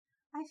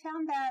I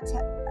found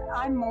that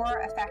I'm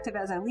more effective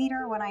as a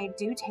leader when I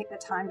do take the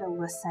time to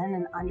listen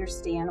and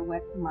understand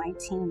what my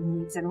team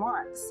needs and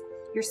wants.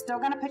 You're still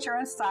going to put your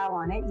own style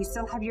on it. You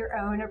still have your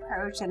own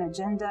approach and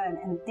agenda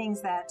and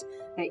things that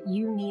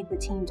you need the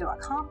team to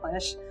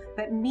accomplish,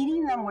 but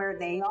meeting them where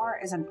they are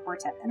is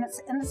important. And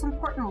it's an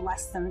important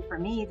lesson for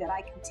me that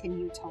I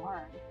continue to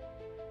learn.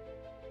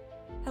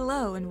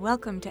 Hello, and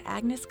welcome to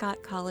Agnes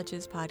Scott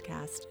College's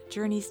podcast,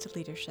 Journeys to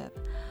Leadership,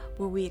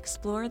 where we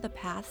explore the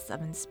paths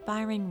of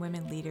inspiring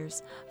women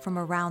leaders from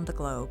around the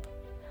globe.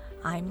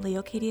 I'm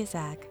Leo Katie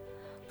Zach,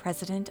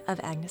 president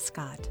of Agnes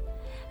Scott,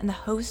 and the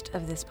host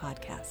of this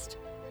podcast.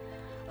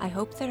 I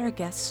hope that our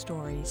guest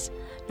stories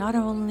not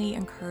only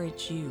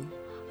encourage you,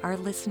 our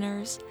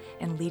listeners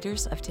and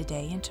leaders of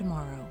today and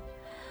tomorrow,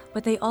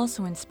 but they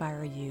also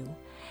inspire you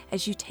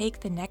as you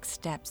take the next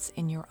steps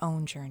in your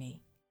own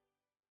journey.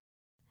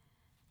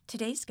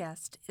 Today's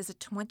guest is a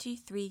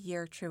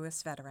 23-year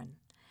Truist veteran.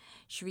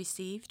 She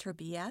received her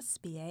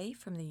BSBA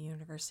from the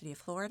University of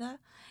Florida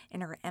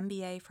and her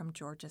MBA from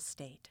Georgia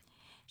State.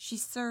 She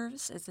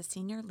serves as a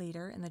senior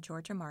leader in the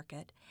Georgia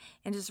market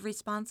and is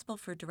responsible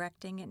for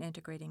directing and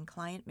integrating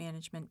client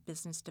management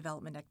business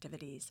development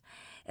activities,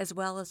 as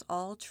well as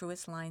all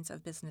Truist lines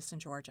of business in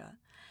Georgia.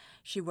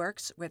 She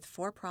works with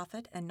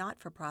for-profit and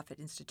not-for-profit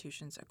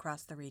institutions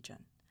across the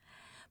region.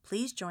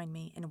 Please join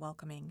me in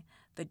welcoming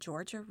the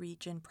Georgia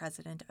Region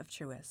President of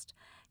Truist,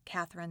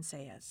 Katherine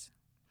Saez.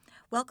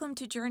 Welcome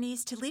to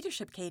Journeys to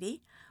Leadership,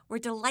 Katie. We're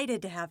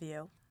delighted to have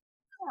you.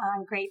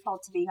 I'm grateful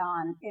to be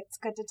on. It's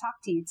good to talk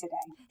to you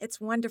today. It's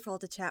wonderful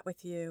to chat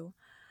with you.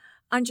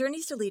 On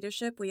Journeys to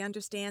Leadership, we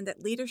understand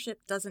that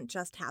leadership doesn't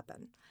just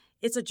happen.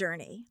 It's a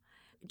journey.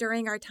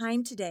 During our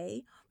time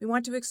today, we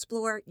want to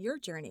explore your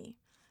journey,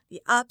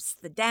 the ups,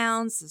 the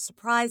downs, the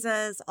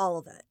surprises, all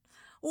of it,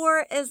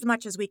 or as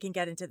much as we can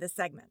get into this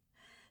segment.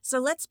 So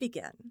let's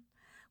begin.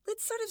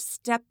 Let's sort of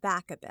step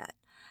back a bit.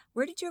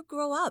 Where did you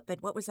grow up and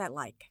what was that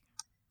like?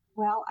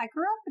 Well, I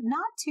grew up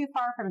not too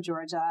far from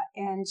Georgia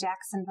in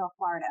Jacksonville,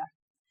 Florida.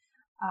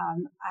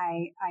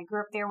 I grew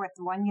up there with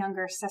one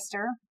younger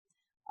sister.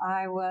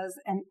 I was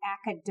an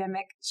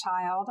academic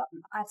child.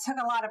 I took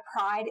a lot of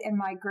pride in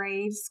my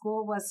grades.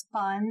 School was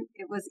fun.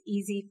 It was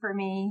easy for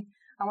me.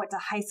 I went to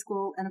high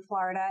school in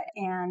Florida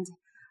and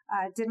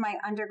did my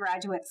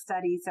undergraduate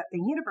studies at the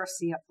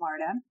University of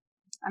Florida.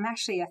 I'm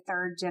actually a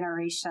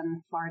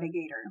third-generation Florida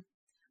Gator.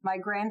 My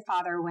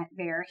grandfather went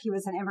there. He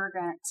was an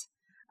immigrant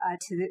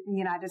to the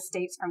United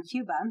States from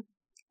Cuba.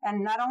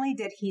 And not only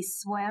did he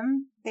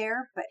swim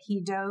there, but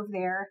he dove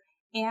there,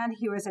 and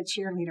he was a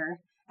cheerleader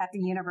at the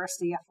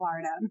University of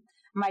Florida.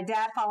 My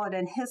dad followed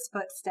in his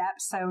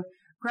footsteps, so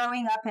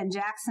growing up in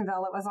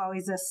Jacksonville, it was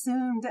always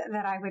assumed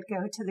that I would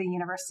go to the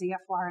University of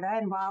Florida,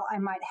 and while I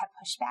might have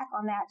pushed back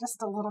on that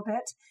just a little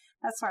bit,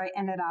 that's where I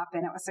ended up,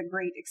 and it was a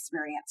great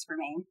experience for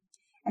me.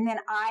 And then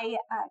I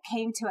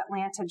came to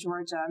Atlanta,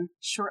 Georgia,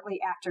 shortly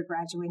after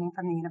graduating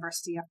from the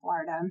University of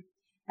Florida.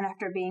 And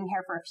after being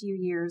here for a few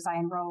years, I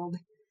enrolled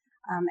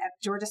at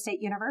Georgia State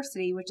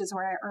University, which is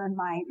where I earned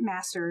my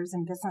master's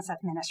in business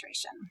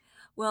administration.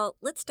 Well,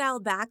 let's dial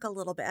back a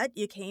little bit.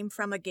 You came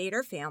from a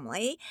Gator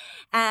family,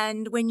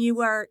 and when you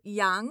were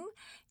young,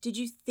 did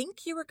you think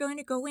you were going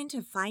to go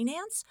into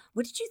finance?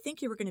 What did you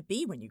think you were going to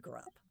be when you grew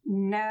up?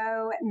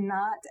 No,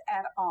 not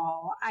at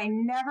all. I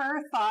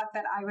never thought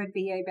that I would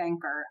be a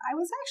banker. I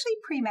was actually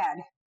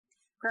pre-med.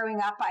 Growing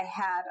up, I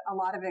had a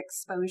lot of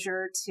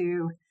exposure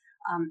to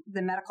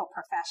the medical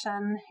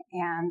profession,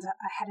 and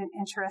I had an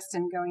interest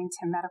in going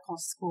to medical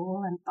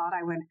school and thought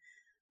I would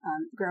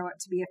grow up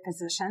to be a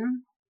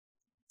physician.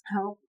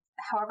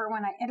 However,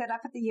 when I ended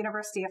up at the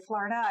University of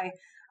Florida, I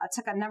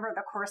took a number of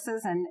the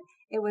courses, and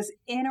it was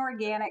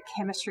inorganic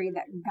chemistry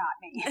that got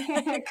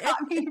me. It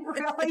got me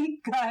really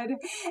good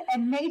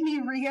and made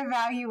me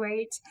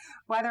reevaluate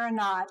whether or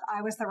not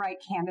I was the right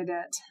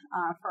candidate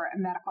for a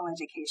medical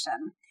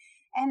education.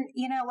 And,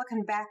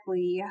 looking back,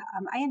 Lee,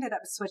 I ended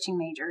up switching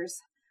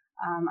majors.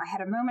 I had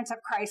a moment of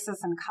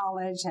crisis in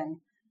college, and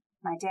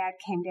my dad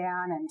came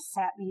down and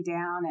sat me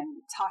down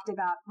and talked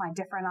about my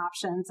different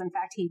options. In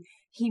fact,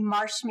 he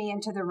marched me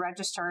into the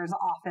registrar's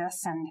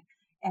office and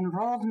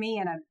enrolled me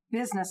in a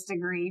business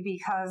degree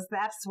because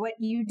that's what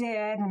you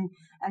did,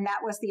 and that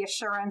was the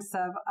assurance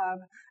of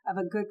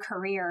a good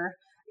career.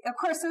 Of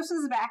course, this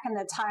was back in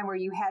the time where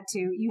you had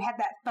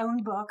that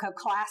phone book of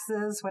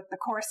classes with the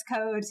course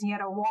codes. You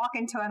had to walk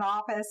into an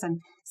office and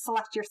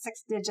select your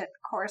 6-digit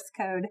course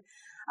code.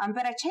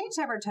 But I changed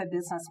over to a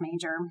business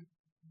major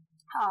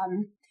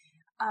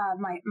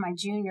my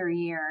junior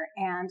year,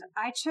 and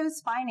I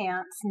chose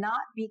finance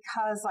not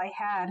because I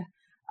had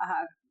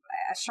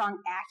a strong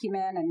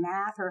acumen in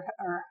math or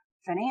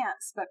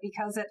finance, but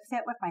because it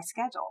fit with my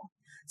schedule.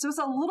 So it was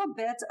a little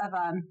bit of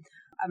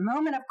a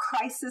moment of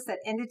crisis that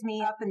ended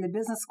me up in the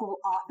business school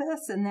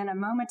office, and then a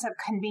moment of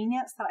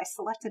convenience that I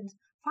selected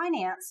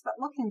finance. But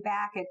looking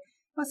back, it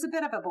was a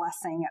bit of a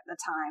blessing at the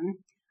time.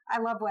 I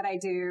love what I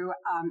do.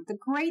 The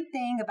great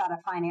thing about a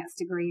finance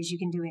degree is you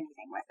can do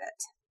anything with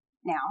it.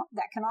 Now,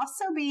 that can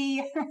also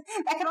be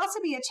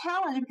a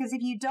challenge, because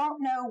if you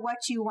don't know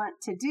what you want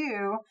to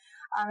do,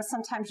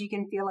 sometimes you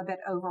can feel a bit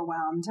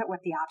overwhelmed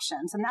with the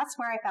options. And that's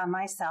where I found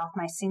myself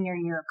my senior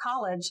year of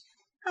college.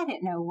 I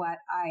didn't know what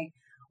I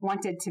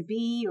wanted to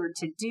be or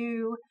to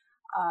do,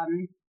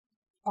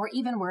 or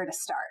even where to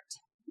start.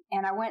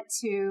 And I went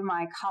to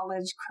my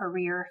college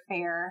career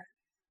fair,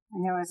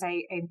 and there was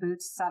a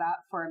booth set up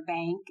for a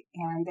bank,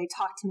 and they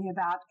talked to me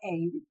about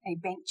a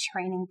bank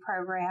training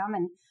program,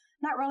 and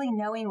not really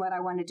knowing what I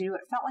wanted to do,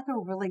 it felt like a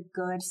really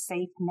good,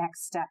 safe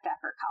next step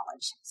after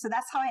college. So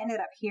that's how I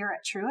ended up here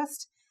at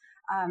Truist.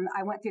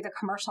 I went through the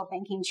commercial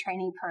banking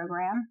training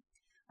program.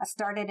 I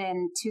started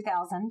in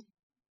 2000,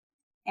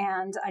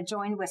 and I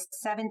joined with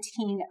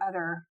 17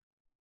 other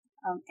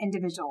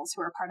individuals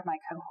who were part of my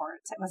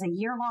cohort. It was a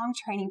year-long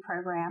training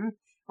program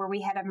where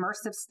we had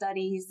immersive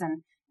studies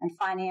and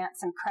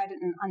finance and credit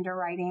and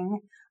underwriting,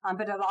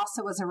 but it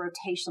also was a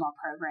rotational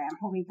program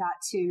where we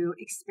got to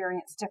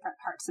experience different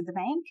parts of the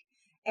bank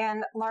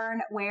and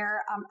learn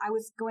where I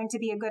was going to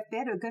be a good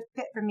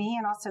fit for me,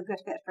 and also a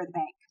good fit for the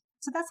bank.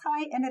 So that's how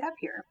I ended up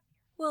here.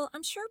 Well,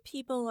 I'm sure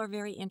people are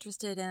very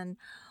interested in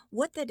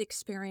what that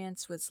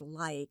experience was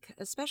like,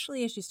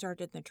 especially as you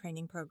started the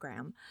training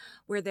program.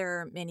 Were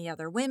there many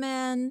other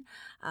women?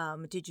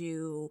 Did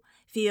you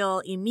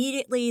feel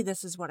immediately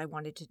this is what I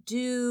wanted to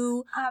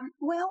do?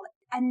 Well,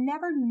 I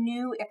never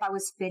knew if I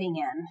was fitting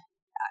in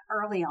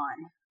early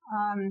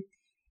on.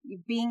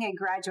 Being a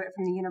graduate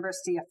from the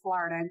University of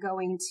Florida,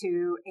 going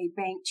to a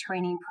bank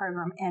training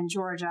program in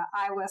Georgia,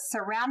 I was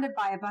surrounded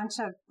by a bunch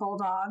of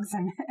bulldogs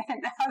and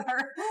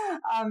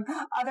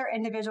other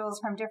individuals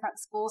from different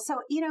schools. So,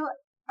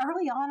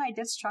 early on, I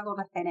did struggle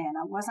to fit in.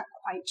 I wasn't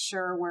quite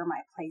sure where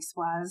my place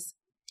was.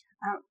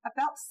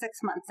 About 6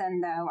 months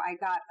in, though, I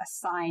got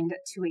assigned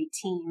to a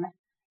team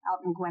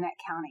out in Gwinnett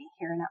County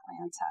here in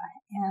Atlanta.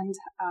 And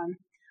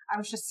I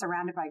was just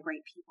surrounded by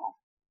great people.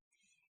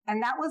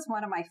 And that was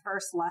one of my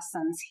first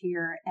lessons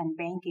here in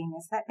banking,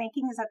 is that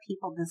banking is a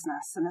people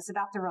business, and it's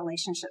about the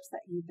relationships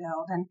that you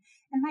build. And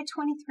in my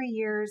 23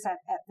 years at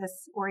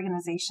this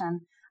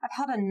organization, I've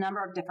held a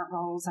number of different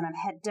roles, and I've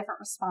had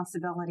different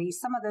responsibilities.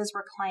 Some of those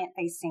were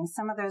client-facing.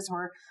 Some of those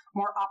were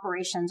more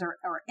operations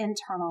or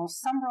internal.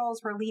 Some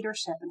roles were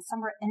leadership, and some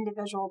were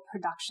individual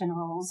production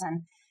roles.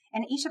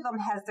 And each of them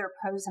has their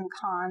pros and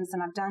cons,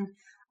 and I've done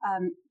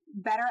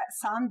better at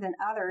some than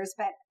others,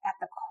 but at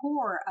the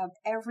core of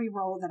every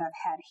role that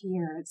I've had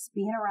here, it's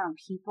being around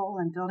people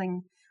and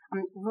building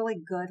really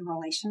good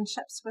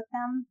relationships with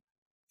them.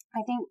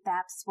 I think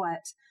that's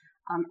what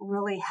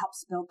really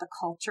helps build the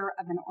culture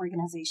of an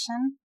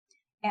organization.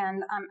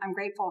 And I'm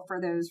grateful for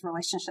those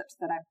relationships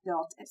that I've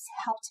built. It's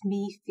helped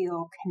me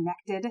feel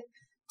connected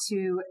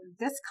to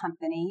this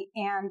company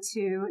and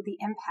to the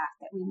impact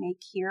that we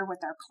make here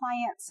with our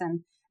clients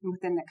and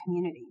within the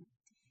community.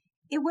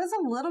 It was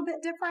a little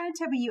bit different.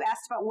 I mean, you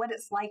asked about what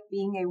it's like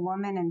being a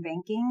woman in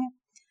banking.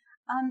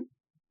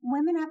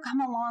 Women have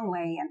come a long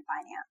way in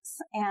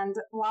finance. And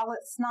while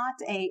it's not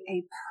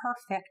a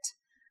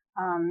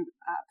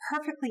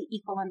perfectly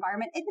equal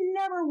environment, it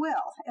never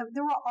will.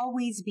 There will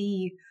always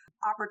be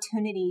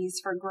opportunities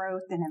for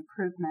growth and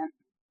improvement.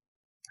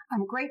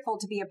 I'm grateful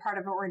to be a part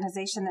of an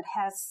organization that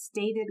has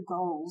stated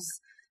goals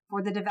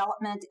for the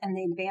development and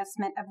the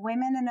advancement of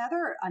women and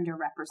other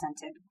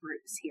underrepresented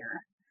groups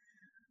here.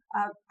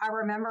 I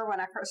remember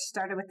when I first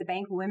started with the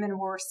bank, women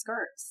wore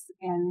skirts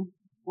and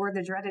wore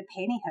the dreaded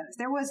pantyhose.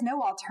 There was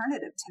no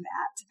alternative to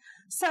that.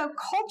 So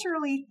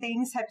culturally,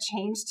 things have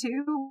changed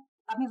too.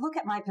 I mean, look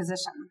at my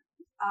position.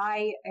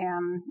 I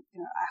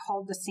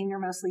hold the senior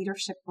most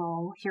leadership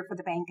role here for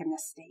the bank in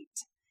this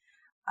state.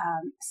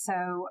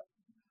 So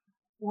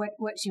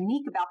what's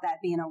unique about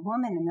that, being a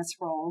woman in this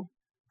role,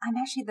 I'm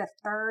actually the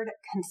third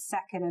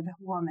consecutive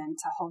woman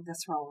to hold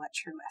this role at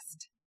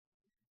Truist.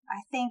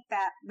 I think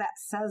that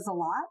says a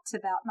lot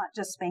about not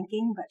just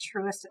banking, but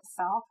Truist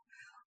itself.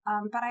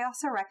 But I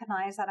also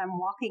recognize that I'm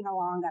walking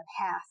along a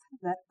path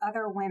that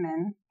other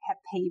women have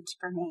paved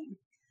for me.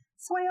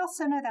 So I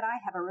also know that I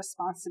have a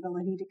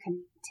responsibility to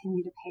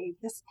continue to pave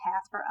this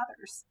path for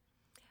others.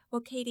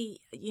 Well,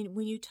 Katie,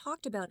 when you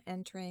talked about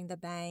entering the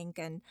bank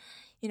and,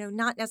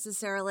 not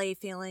necessarily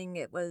feeling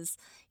it was,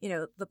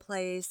 the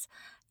place,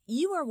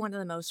 you are one of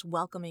the most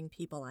welcoming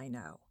people I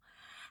know.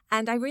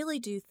 And I really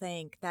do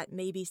think that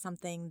may be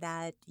something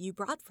that you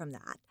brought from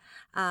that,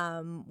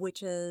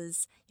 which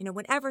is,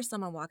 whenever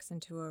someone walks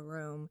into a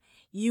room,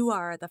 you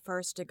are the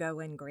first to go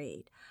and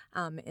greet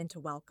and to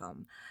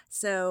welcome.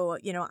 So,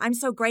 I'm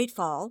so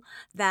grateful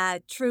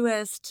that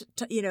Truist,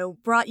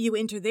 brought you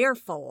into their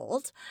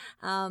fold,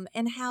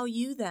 and how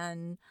you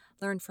then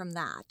learn from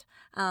that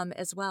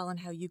as well, and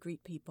how you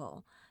greet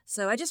people.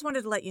 So I just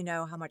wanted to let you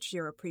know how much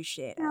you're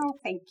appreciated. Oh,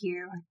 thank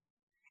you.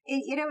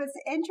 It's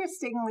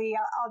interestingly,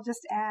 I'll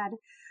just add,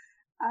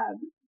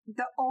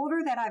 the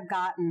older that I've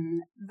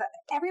gotten,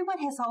 everyone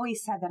has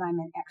always said that I'm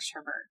an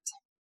extrovert.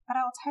 But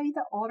I'll tell you,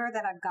 the older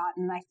that I've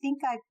gotten, I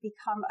think I've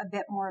become a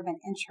bit more of an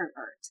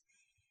introvert.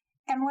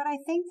 And what I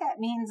think that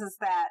means is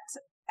that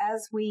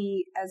as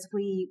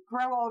we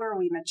grow older,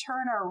 we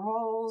mature in our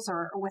roles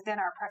or within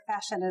our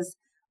profession, is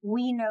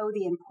we know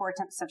the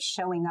importance of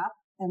showing up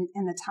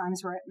in the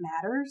times where it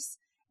matters.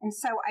 And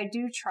so I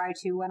do try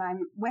to, when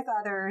I'm with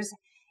others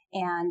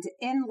and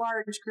in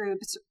large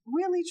groups,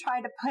 really try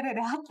to put it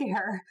out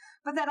there.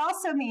 But that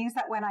also means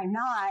that when I'm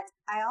not,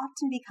 I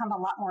often become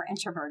a lot more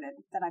introverted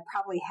than I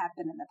probably have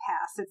been in the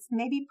past. It's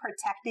maybe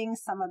protecting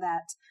some of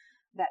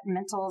that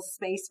mental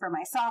space for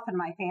myself and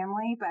my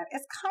family, but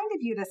it's kind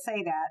of you to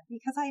say that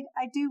because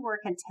I do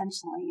work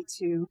intentionally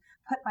to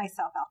put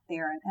myself out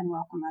there and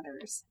welcome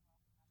others.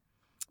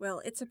 Well,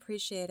 it's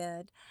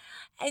appreciated.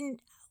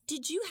 And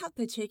did you have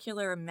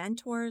particular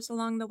mentors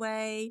along the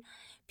way?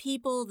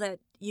 People that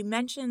you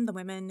mentioned, the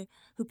women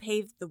who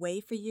paved the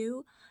way for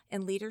you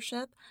in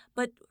leadership,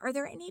 but are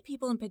there any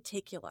people in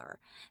particular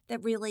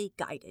that really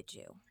guided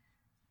you?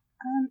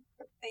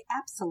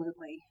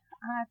 Absolutely.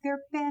 There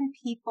have been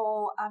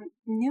people,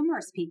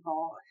 numerous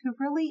people, who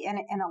really,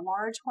 in a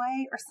large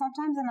way or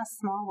sometimes in a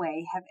small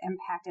way, have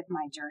impacted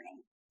my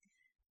journey.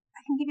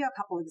 I can give you a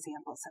couple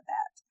examples of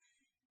that.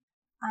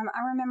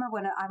 I remember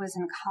when I was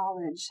in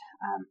college,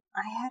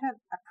 I had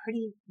a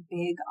pretty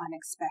big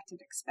unexpected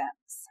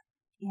expense.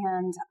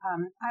 And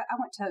I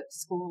went to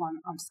school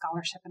on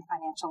scholarship and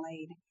financial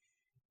aid.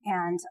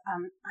 And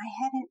I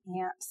had an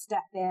aunt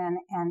step in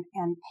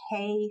and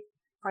pay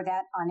for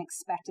that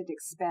unexpected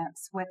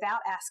expense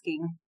without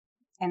asking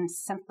and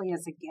simply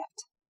as a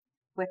gift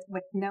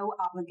with no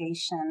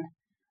obligation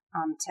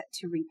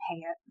to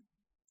repay it.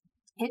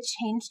 It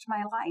changed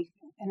my life,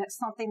 and it's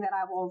something that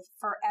I will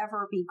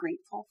forever be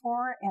grateful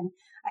for. And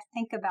I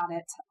think about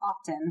it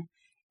often,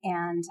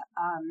 and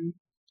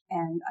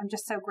I'm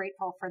just so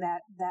grateful for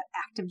that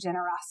act of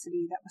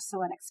generosity that was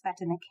so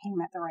unexpected and came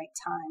at the right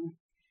time.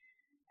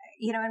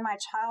 You know, in my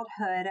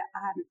childhood,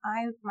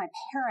 my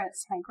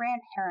parents, my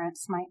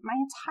grandparents, my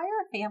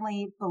entire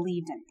family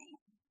believed in me,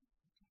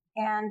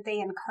 and they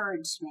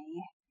encouraged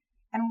me.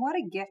 And what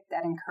a gift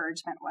that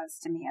encouragement was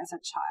to me as a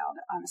child.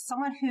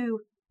 Someone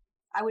who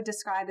I would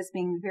describe as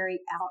being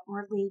very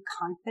outwardly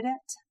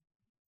confident,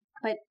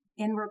 but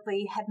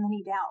inwardly had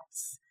many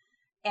doubts.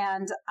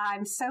 And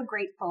I'm so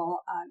grateful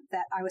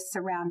that I was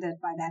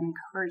surrounded by that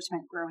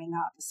encouragement growing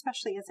up,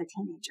 especially as a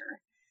teenager.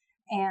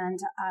 And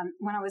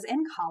when I was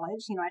in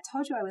college, you know, I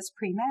told you I was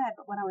pre-med,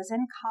 but when I was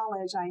in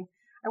college, I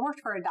worked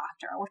for a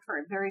doctor. I worked for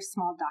a very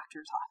small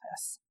doctor's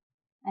office.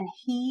 And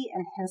he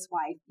and his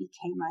wife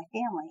became my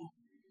family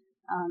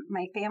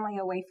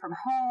away from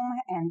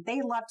home, and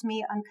they loved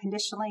me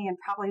unconditionally and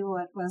probably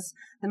what was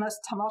the most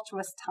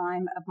tumultuous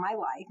time of my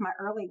life, my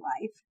early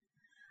life.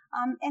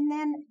 And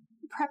then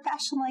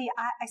professionally,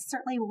 I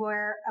certainly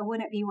I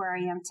wouldn't be where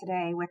I am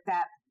today with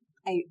that,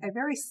 a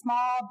very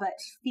small but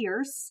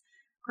fierce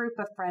group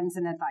of friends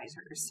and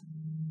advisors.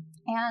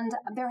 And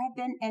there have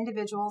been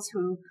individuals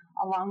who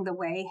along the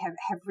way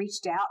have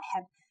reached out,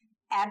 have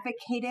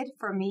advocated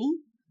for me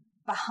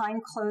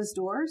behind closed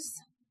doors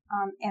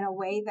in a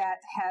way that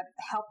have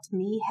helped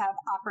me have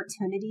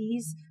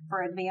opportunities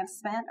for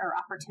advancement or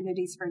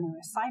opportunities for new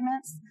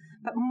assignments.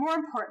 But more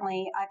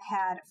importantly, I've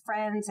had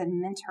friends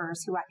and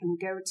mentors who I can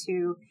go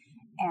to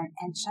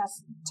and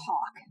just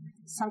talk.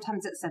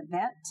 Sometimes it's an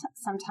event,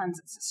 sometimes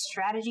it's a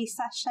strategy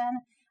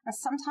session, and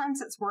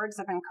sometimes it's words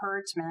of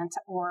encouragement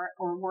or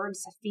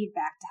words of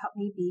feedback to help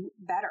me be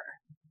better.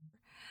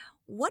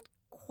 What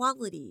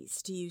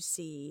qualities do you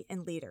see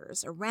in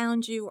leaders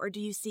around you, or do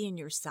you see in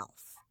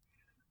yourself?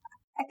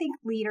 I think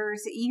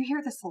leaders, you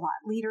hear this a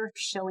lot, leaders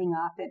showing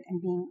up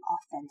and being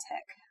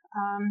authentic.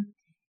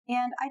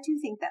 And I do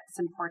think that's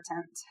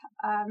important.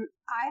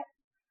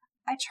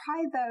 I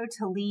try, though,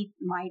 to lead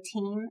my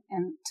team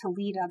and to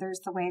lead others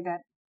the way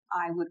that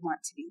I would want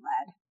to be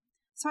led.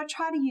 So I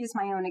try to use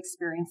my own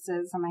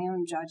experiences and my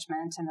own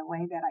judgment in the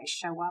way that I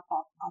show up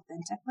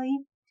authentically.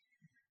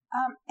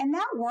 And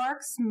that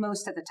works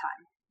most of the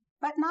time,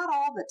 but not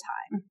all the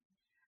time.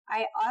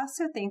 I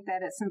also think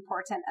that it's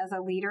important as a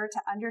leader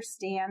to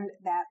understand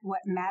that what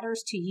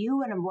matters to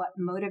you and what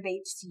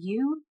motivates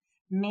you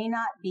may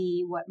not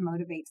be what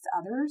motivates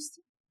others,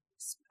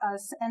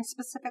 and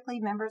specifically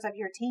members of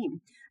your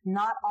team.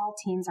 Not all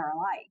teams are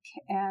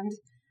alike. And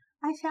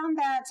I found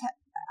that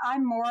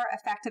I'm more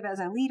effective as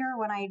a leader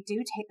when I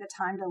do take the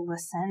time to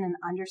listen and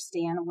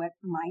understand what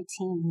my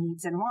team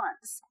needs and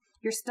wants.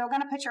 You're still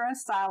going to put your own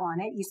style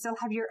on it. You still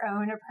have your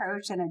own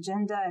approach and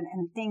agenda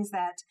and things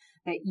that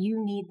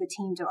you need the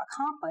team to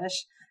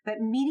accomplish,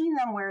 but meeting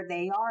them where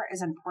they are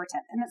is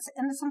important. And it's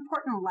an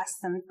important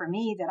lesson for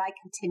me that I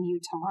continue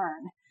to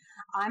learn.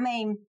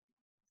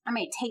 I'm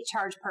a take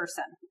charge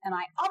person, and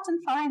I often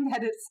find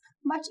that it's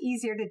much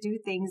easier to do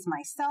things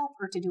myself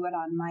or to do it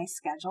on my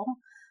schedule.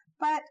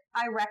 But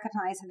I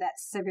recognize that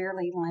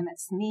severely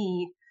limits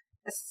me,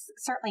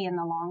 certainly in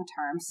the long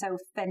term. So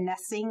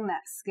finessing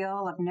that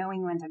skill of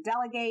knowing when to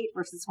delegate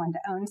versus when to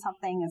own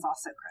something is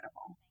also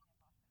critical.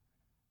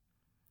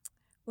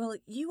 Well,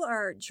 you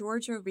are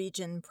Georgia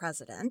Region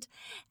President,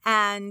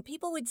 and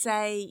people would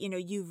say,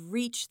 you've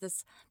reached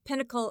this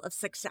pinnacle of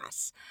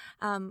success.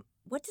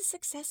 What does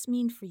success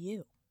mean for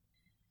you?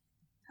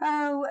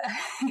 Oh,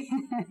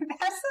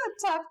 that's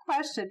a tough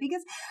question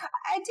because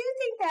I do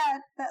think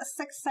that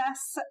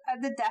success,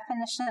 the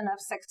definition of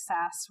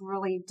success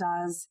really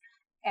does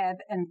ebb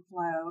and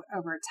flow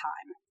over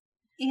time.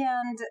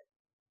 And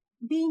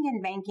being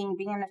in banking,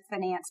 being in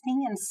finance,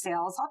 being in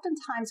sales,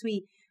 oftentimes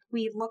we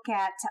look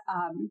at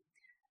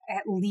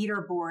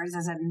leaderboards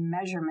as a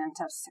measurement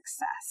of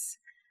success.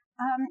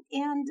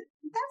 And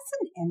that's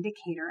an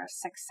indicator of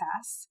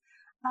success.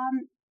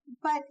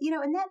 But,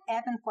 in that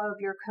ebb and flow of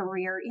your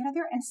career,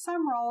 there in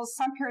some roles,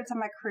 some periods of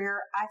my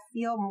career, I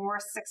feel more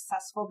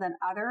successful than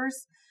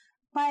others,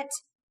 but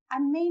I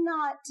may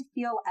not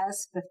feel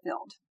as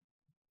fulfilled.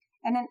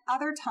 And in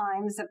other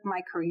times of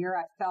my career,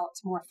 I felt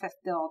more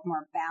fulfilled,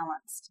 more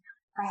balanced,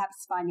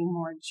 perhaps finding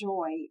more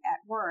joy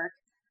at work,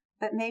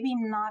 but maybe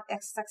not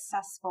as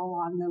successful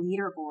on the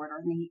leaderboard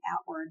or the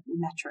outward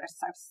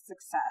metrics of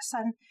success.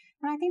 And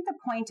I think the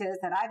point is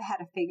that I've had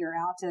to figure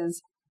out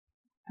is,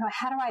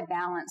 how do I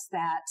balance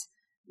that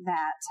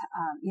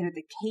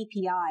the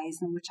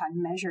KPIs in which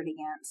I'm measured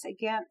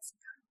against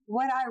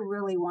what I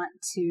really want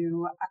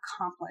to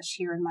accomplish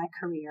here in my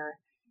career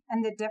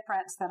and the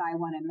difference that I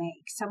want to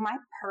make. So my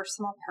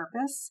personal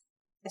purpose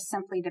is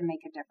simply to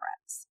make a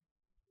difference.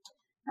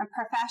 And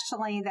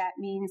professionally, that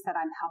means that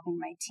I'm helping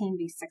my team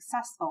be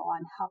successful.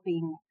 I'm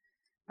helping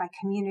my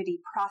community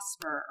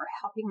prosper or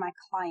helping my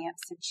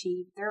clients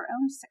achieve their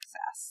own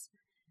success.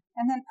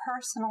 And then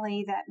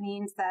personally, that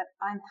means that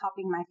I'm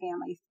helping my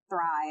family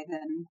thrive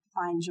and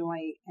find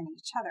joy in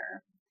each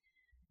other.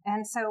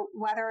 And so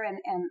whether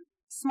in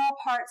small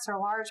parts or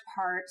large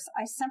parts,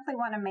 I simply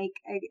want to make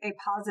a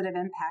positive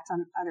impact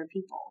on other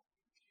people.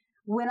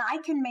 When I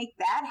can make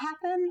that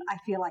happen, I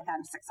feel like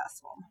I'm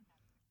successful.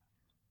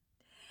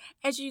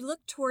 As you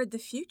look toward the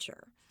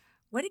future,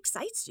 what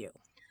excites you?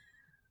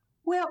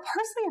 Well,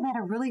 personally, I've had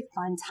a really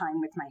fun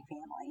time with my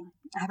family.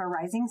 I have a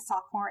rising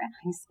sophomore in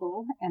high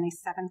school and a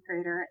seventh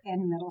grader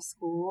in middle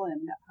school,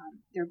 and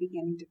they're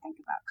beginning to think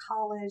about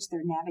college.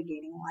 They're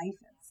navigating life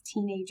as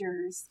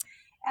teenagers.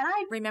 And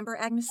I remember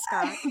Agnes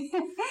Scott.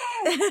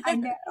 I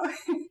know.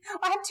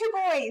 I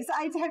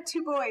have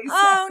two boys.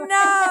 Oh,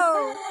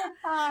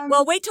 no.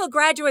 Well, wait till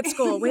graduate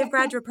school. We have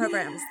graduate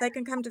programs. They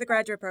can come to the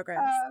graduate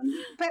programs.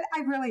 But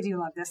I really do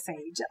love this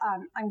age.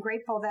 I'm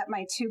grateful that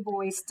my two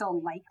boys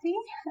still like me.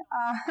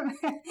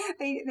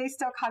 They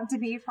still come to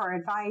me for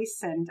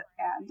advice, and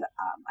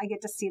I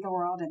get to see the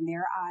world in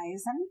their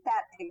eyes, and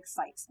that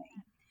excites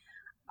me.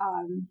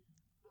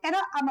 And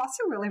I'm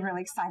also really,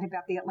 really excited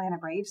about the Atlanta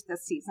Braves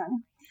this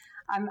season.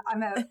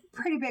 I'm a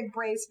pretty big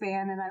Braves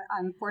fan, and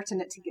I'm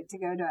fortunate to get to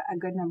go to a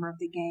good number of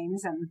the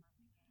games, and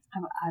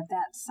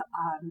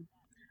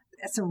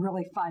it's a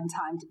really fun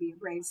time to be a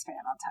Braves fan,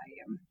 I'll tell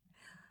you.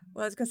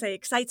 Well, I was going to say,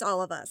 excites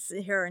all of us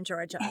here in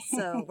Georgia,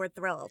 so we're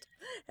thrilled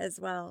as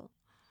well.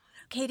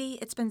 Katie,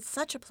 it's been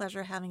such a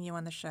pleasure having you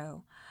on the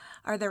show.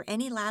 Are there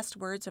any last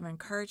words of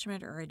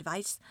encouragement or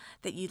advice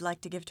that you'd like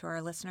to give to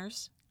our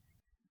listeners?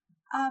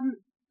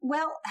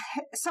 Well,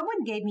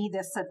 someone gave me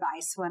this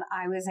advice when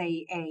I was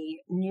a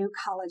new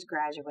college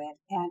graduate,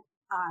 and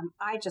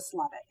I just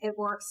love it. It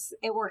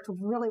worked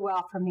really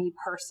well for me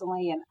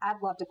personally, and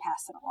I'd love to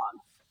pass it along.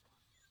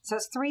 So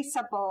it's three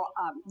simple,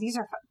 these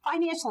are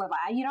financial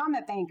advice. I'm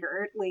a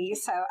banker, Lee,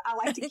 so I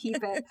like to keep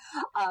it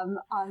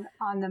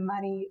on the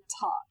money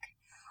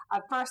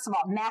talk. First of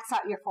all, max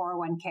out your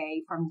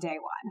 401k from day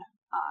one.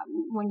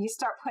 When you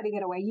start putting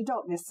it away, you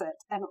don't miss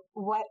it. And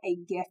what a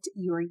gift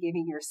you are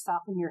giving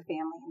yourself and your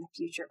family in the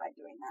future by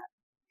doing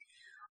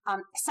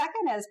that.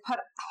 Second is put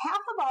half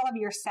of all of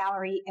your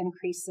salary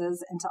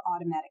increases into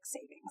automatic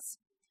savings.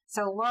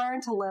 So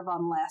learn to live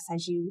on less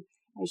as you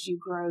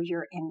grow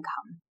your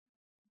income.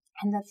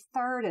 And the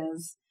third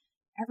is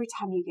every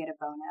time you get a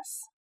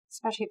bonus,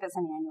 especially if it's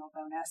an annual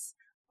bonus,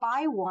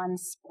 buy one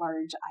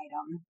splurge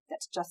item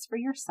that's just for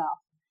yourself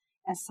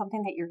and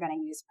something that you're going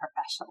to use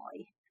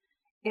professionally.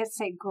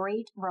 It's a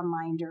great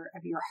reminder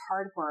of your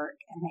hard work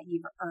and that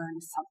you've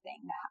earned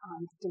something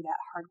through that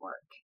hard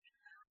work.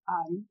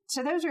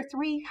 So those are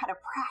three kind of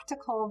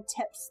practical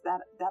tips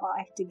that I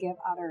like to give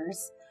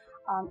others.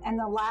 And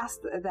the last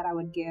that I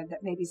would give,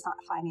 that maybe is not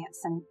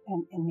finance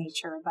in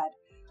nature, but,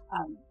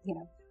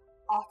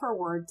 offer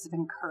words of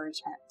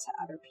encouragement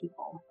to other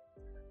people.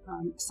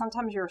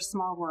 Sometimes your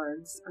small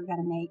words are going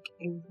to make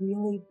a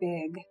really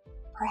big,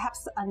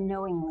 perhaps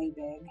unknowingly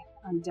big,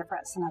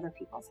 difference in other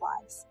people's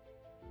lives.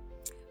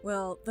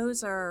 Well,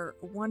 those are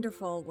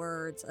wonderful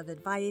words of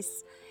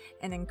advice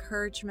and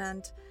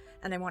encouragement,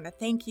 and I want to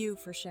thank you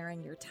for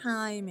sharing your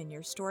time and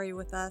your story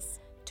with us.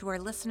 To our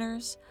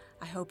listeners,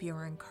 I hope you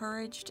are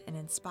encouraged and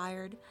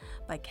inspired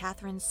by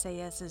Katherine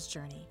Saez's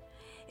journey.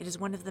 It is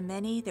one of the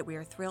many that we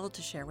are thrilled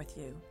to share with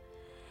you.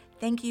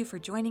 Thank you for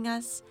joining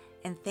us,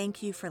 and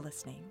thank you for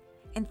listening.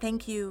 And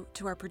thank you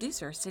to our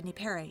producer, Sydney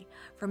Perry,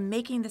 for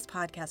making this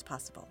podcast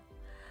possible.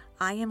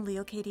 I am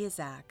Leo Katie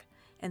Azak,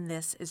 and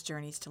this is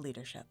Journeys to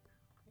Leadership.